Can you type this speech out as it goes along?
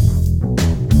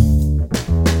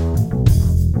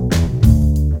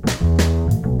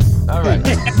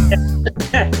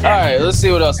right, let's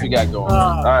see what else we got going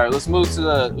on. All right, let's move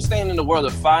to we're staying in the world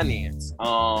of finance.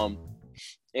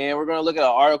 And we're gonna look at an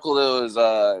article that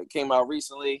was came out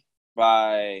recently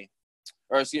by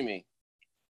who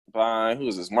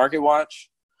is this? Market Watch.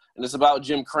 And it's about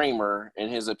Jim Cramer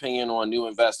and his opinion on new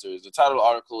investors. The title of the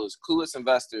article is Clueless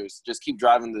Investors Just Keep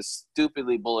Driving the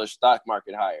Stupidly Bullish Stock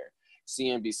Market Higher.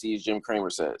 CNBC's Jim Cramer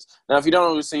says. Now, if you don't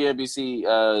know who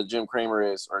CNBC Jim Cramer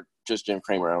is, or just Jim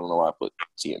Cramer, I don't know why I put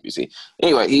CNBC.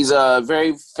 Anyway, he's a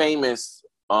very famous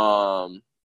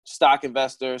stock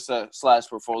investor /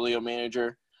 portfolio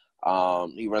manager.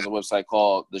 He runs a website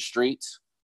called The Streets,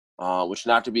 which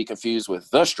not to be confused with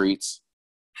The Streets,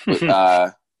 but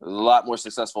a lot more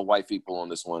successful white people on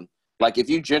this one. Like, if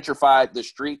you gentrified The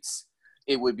Streets,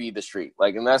 it would be The Street.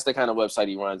 Like, and that's the kind of website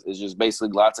he runs. It's just basically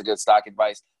lots of good stock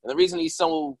advice. And the reason he's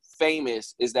so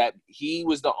famous is that he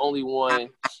was the only one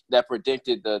that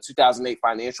predicted the 2008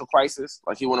 financial crisis.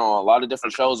 Like, he went on a lot of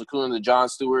different shows, including the Jon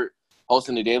Stewart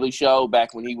hosting the Daily Show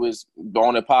back when he was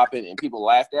going and popping, and people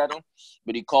laughed at him.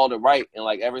 But he called it right. And,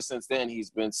 like, ever since then,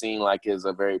 he's been seen like as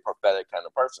a very prophetic kind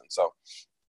of person. So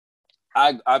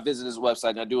I visit his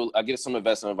website, and I get some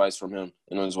investment advice from him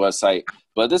and on his website.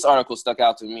 But this article stuck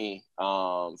out to me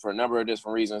for a number of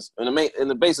different reasons. And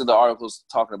the base of the article is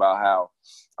talking about how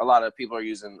a lot of people are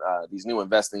using these new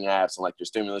investing apps and like their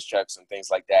stimulus checks and things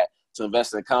like that to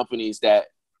invest in companies that,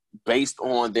 based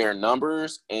on their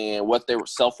numbers and what they were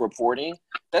self-reporting,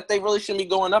 that they really shouldn't be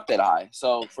going up that high.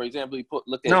 So, for example,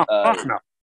 looked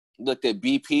at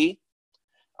BP.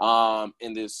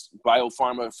 In this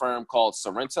biopharma firm called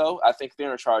Sorrento. I think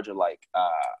they're in charge of like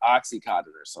Oxycontin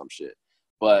or some shit.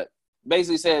 But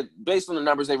basically said, based on the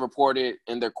numbers they reported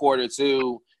in their quarter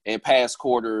two and past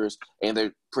quarters and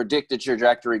their predicted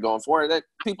trajectory going forward, that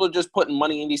people are just putting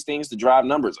money in these things to drive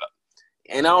numbers up.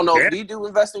 And I don't know, do you do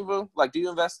investing, Boo? Like, do you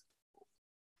invest?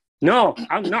 No,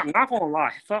 I'm not gonna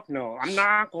lie. Fuck no. I'm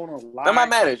not gonna lie. I'm not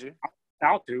mad at you.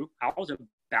 I was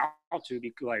about to,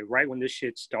 because like right when this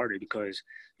shit started, because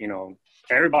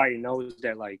everybody knows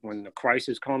that like when the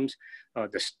crisis comes,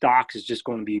 the stocks is just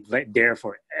going to be there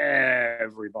for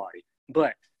everybody.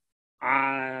 But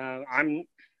I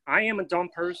am a dumb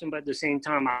person, but at the same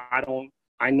time I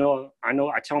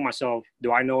tell myself,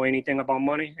 do I know anything about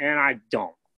money? And I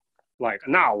don't. Like,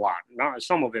 not a lot, not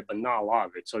some of it, but not a lot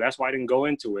of it. So that's why I didn't go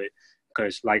into it,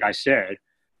 because like I said,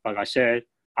 I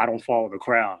don't follow the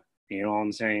crowd. You know what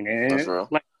I'm saying? And that's real.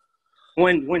 Like,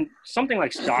 when something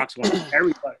like stocks, when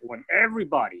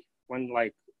everybody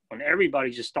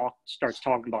just starts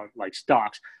talking about like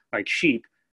stocks like sheep,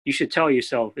 you should tell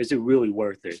yourself, is it really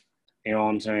worth it? You know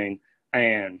what I'm saying?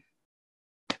 And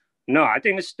no, I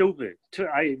think it's stupid.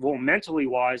 Mentally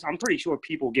wise, I'm pretty sure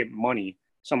people get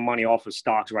some money off of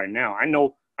stocks right now. I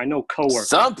know coworkers.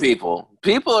 Some people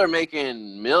are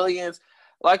making millions.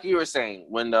 Like you were saying,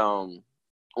 when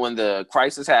the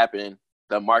crisis happened,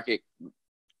 the market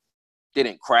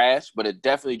didn't crash, but it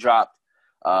definitely dropped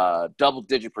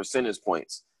double-digit percentage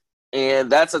points.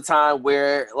 And that's a time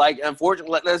where, like,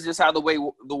 unfortunately, that's just how the way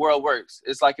the world works.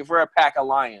 It's like if we're a pack of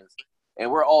lions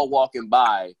and we're all walking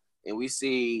by and we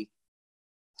see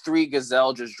 3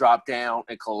 gazelle just drop down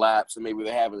and collapse and maybe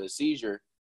they're having a seizure,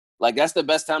 like, that's the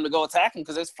best time to go attack them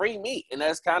because it's free meat. And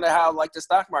that's kind of how, like, the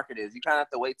stock market is. You kind of have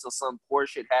to wait till some poor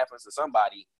shit happens to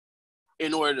somebody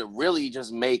in order to really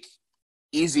just make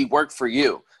easy work for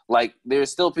you. Like,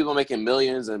 there's still people making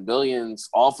millions and billions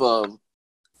off of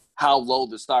how low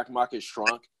the stock market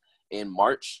shrunk in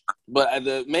March. But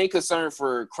the main concern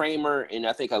for Cramer and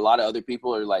I think a lot of other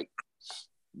people are like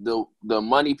the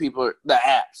money people, the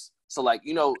apps. So, like,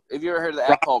 if you ever heard of the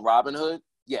app called Robinhood,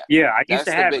 yeah, I used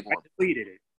to have it. I deleted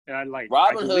it.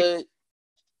 Robinhood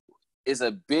was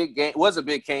a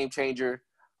big game changer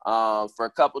for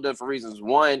a couple different reasons.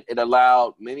 One, it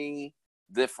allowed many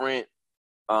different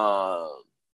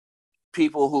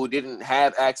people who didn't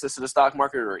have access to the stock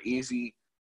market or easy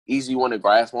one to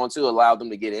grasp onto, allowed them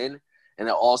to get in. And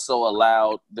it also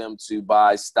allowed them to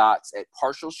buy stocks at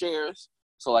partial shares.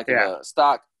 So like if a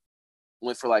stock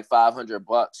went for like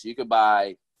 $500, you could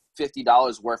buy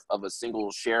 $50 worth of a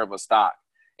single share of a stock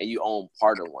and you own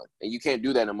part of one. And you can't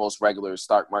do that in most regular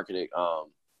stock market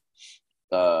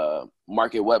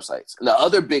market websites. And the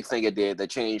other big thing it did that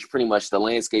changed pretty much the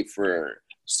landscape for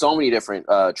so many different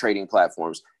trading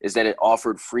platforms is that it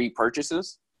offered free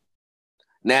purchases.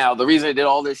 Now, the reason it did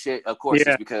all this shit, of course,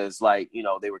 is because, like,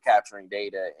 they were capturing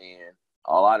data and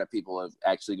a lot of people have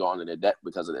actually gone into debt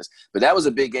because of this. But that was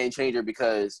a big game changer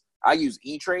because I use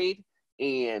E-Trade,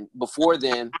 and before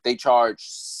then, they charged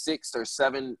 $7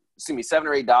 or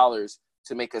 $8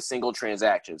 to make a single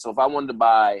transaction. So if I wanted to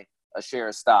buy a share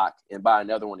of stock and buy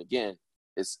another one again,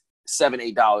 it's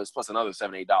 $7-8 plus another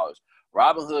 $7-8.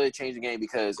 Robinhood changed the game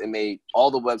because it made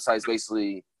all the websites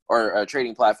basically or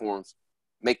trading platforms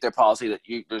make their policy that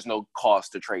there's no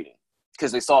cost to trading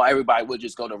because they saw everybody would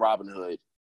just go to Robinhood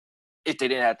if they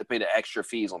didn't have to pay the extra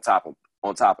fees on top of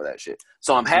that shit.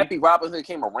 So I'm happy Robinhood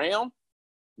came around,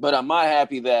 but I'm not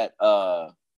happy that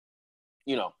I'm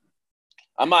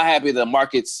not happy the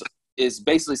markets is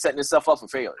basically setting itself up for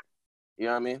failure. You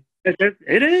know what I mean?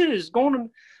 It is going to.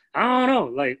 I don't know.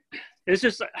 Like it's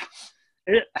just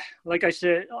like I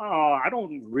said. I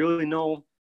don't really know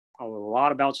a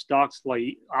lot about stocks.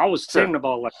 Like I was thinking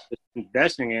about like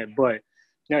investing in it, but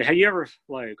have you ever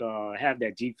like have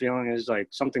that deep feeling is like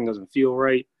something doesn't feel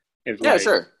right? If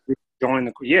Sure.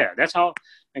 That's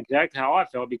exactly how I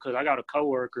felt because I got a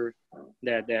coworker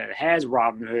that has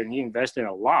Robinhood and he invested in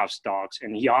a lot of stocks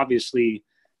and he obviously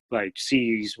like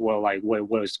sees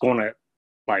what's going to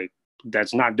like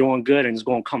that's not doing good and it's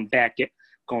going to come back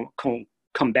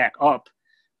up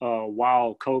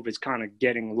while COVID's kind of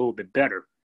getting a little bit better,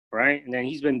 right? And then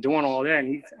he's been doing all that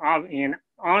and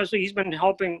honestly he's been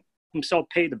helping himself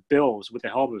pay the bills with the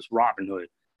help of his Robinhood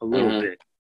a little bit,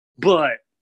 but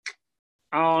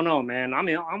I don't know, man. I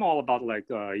mean, I'm all about like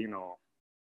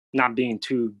not being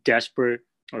too desperate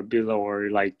or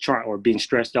being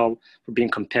stressed out for being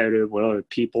competitive with other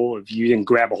people. If you didn't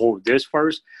grab a hold of this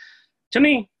first, to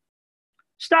me,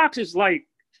 stocks is like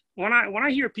when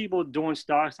I hear people doing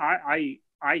stocks, I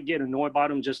get annoyed by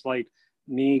them just like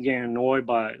me getting annoyed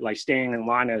by like staying in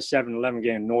line at a 7-Eleven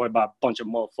getting annoyed by a bunch of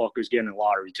motherfuckers getting a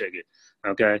lottery ticket.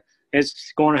 Okay,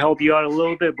 it's going to help you out a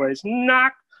little bit, but it's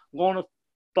not going to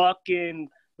fucking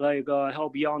like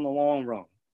help you out in the long run.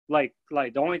 Like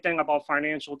the only thing about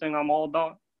financial thing I'm all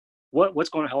about what's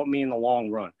going to help me in the long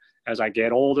run as I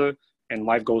get older and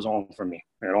life goes on for me.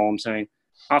 You know what I'm saying?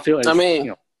 I feel like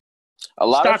a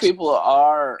lot of people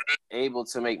are able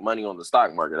to make money on the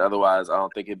stock market. Otherwise, I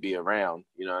don't think it'd be around.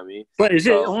 You know what I mean? But is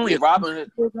it only Robinhood?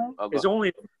 Is it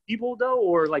only people though,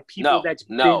 or like people that's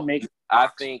been making? I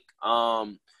think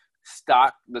the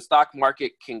stock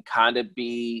market can kind of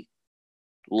be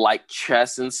like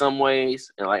chess in some ways,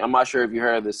 and like I'm not sure if you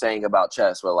heard the saying about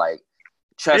chess, but like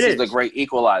chess is the great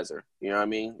equalizer. You know what I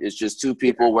mean? It's just two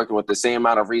people working with the same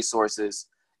amount of resources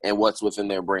and what's within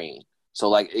their brain. So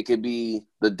like it could be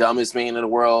the dumbest man in the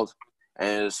world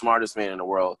and the smartest man in the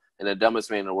world, and the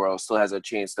dumbest man in the world still has a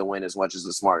chance to win as much as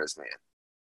the smartest man.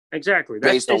 Exactly.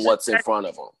 Based on what's in front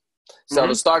of them. So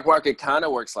the stock market kind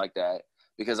of works like that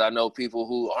because I know people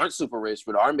who aren't super rich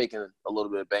but are making a little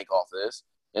bit of bank off of this.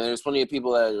 And there's plenty of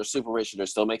people that are super rich and they're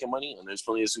still making money. And there's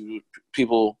plenty of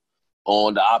people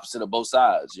on the opposite of both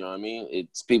sides. You know what I mean?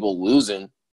 It's people losing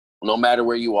no matter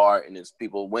where you are, and it's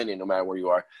people winning no matter where you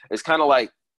are. It's kind of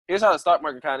like, here's how the stock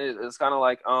market kind of is. It's kind of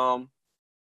like,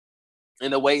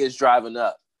 in the way it's driving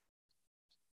up.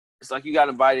 It's like you got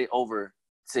invited over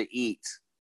to eat,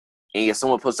 and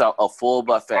someone puts out a full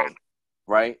buffet,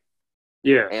 right?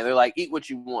 Yeah. And they're like, eat what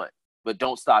you want, but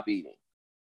don't stop eating.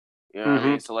 You know what I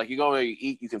mean? So, like, you go there, you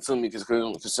eat, you consume, and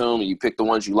you pick the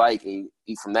ones you like, and you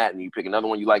eat from that, and you pick another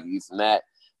one you like, you eat from that.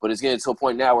 But it's getting to a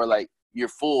point now where, like, you're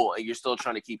full, and you're still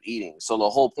trying to keep eating. So the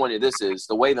whole point of this is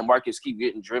the way the markets keep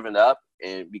getting driven up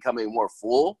and becoming more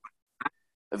full,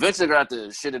 eventually they're going to have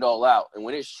to shit it all out. And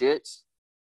when it shits,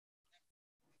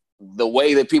 the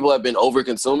way that people have been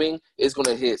over-consuming is going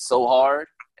to hit so hard,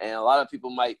 and a lot of people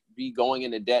might be going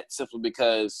into debt simply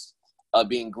because of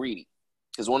being greedy.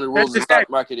 Because one of the rules of the stock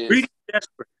market is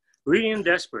greedy and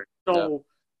desperate. So,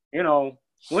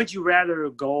 wouldn't you rather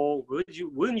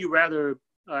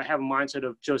have a mindset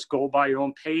of just go by your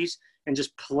own pace and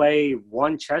just play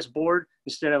one chessboard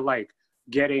instead of like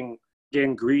getting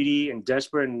greedy and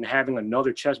desperate and having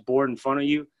another chessboard in front of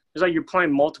you? It's like you're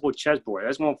playing multiple chessboards.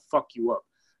 That's gonna fuck you up.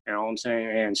 You know what I'm saying?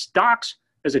 And stocks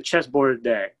is a chessboard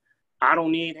that I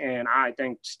don't need, and I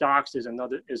think stocks is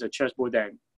a chessboard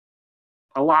that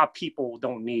a lot of people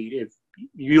don't need if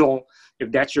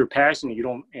that's your passion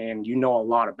and you know a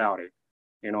lot about it.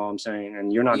 You know what I'm saying?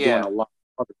 And you're not doing a lot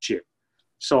of other shit.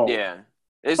 So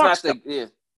it's not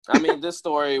I mean, this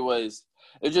story it's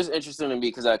just interesting to me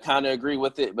because I kind of agree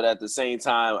with it, but at the same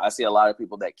time, I see a lot of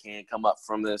people that can come up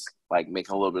from this, like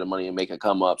making a little bit of money and make it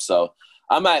come up. So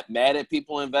I'm not mad at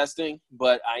people investing,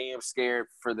 but I am scared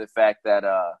for the fact that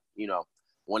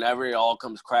whenever it all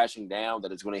comes crashing down,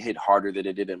 that it's going to hit harder than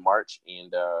it did in March.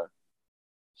 And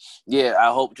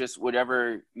I hope just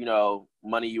whatever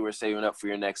money you were saving up for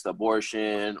your next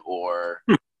abortion or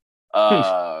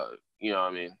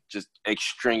just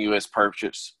extraneous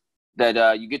purchase,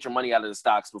 that you get your money out of the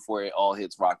stocks before it all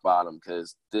hits rock bottom,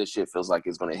 because this shit feels like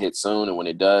it's going to hit soon, and when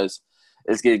it does,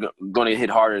 it's going to hit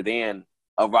harder than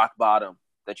a rock bottom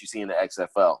that you see in the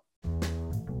XFL.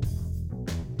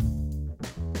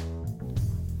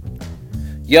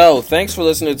 Yo, thanks for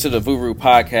listening to the Vuru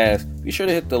podcast. Be sure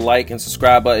to hit the like and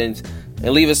subscribe buttons and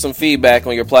leave us some feedback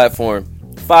on your platform.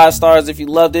 5 stars if you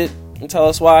loved it and tell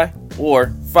us why,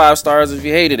 or 5 stars if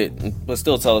you hated it but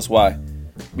still tell us why.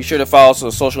 Be sure to follow us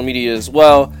on social media as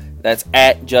well. That's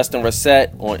at Justin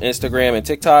Reset on Instagram and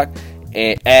TikTok,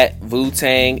 and at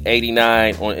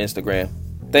VuTang89 on Instagram.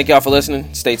 Thank y'all for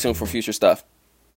listening. Stay tuned for future stuff.